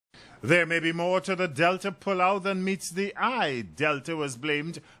There may be more to the Delta pullout than meets the eye. Delta was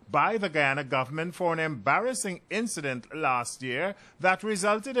blamed by the Guyana government for an embarrassing incident last year that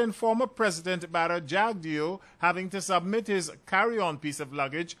resulted in former President Jagdeo having to submit his carry-on piece of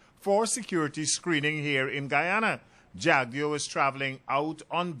luggage for security screening here in Guyana. Jagdeo was traveling out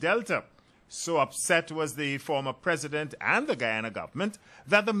on Delta. So upset was the former president and the Guyana government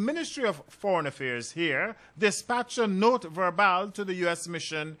that the Ministry of Foreign Affairs here dispatched a note verbal to the U.S.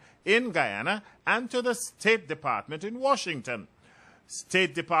 mission in Guyana and to the State Department in Washington.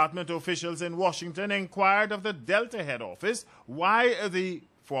 State Department officials in Washington inquired of the Delta head office why the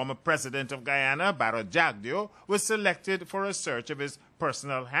former president of Guyana, Jagdeo, was selected for a search of his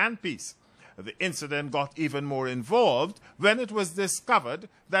personal handpiece. The incident got even more involved when it was discovered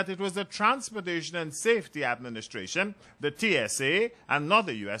that it was the Transportation and Safety Administration, the TSA,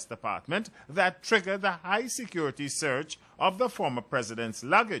 another U.S. department, that triggered the high-security search of the former president's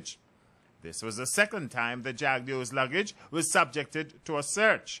luggage. This was the second time that Jagdeo's luggage was subjected to a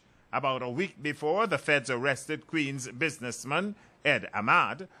search. About a week before, the feds arrested Queens businessman Ed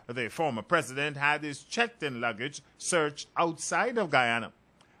Ahmad. The former president had his checked-in luggage searched outside of Guyana.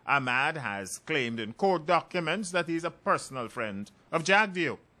 Ahmad has claimed in court documents that he's a personal friend of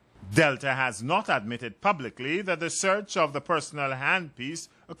Jagdeo. Delta has not admitted publicly that the search of the personal handpiece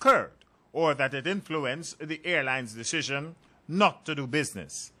occurred or that it influenced the airline's decision not to do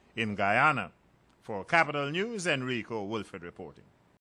business in Guyana. For Capital News, Enrico Wilfred reporting.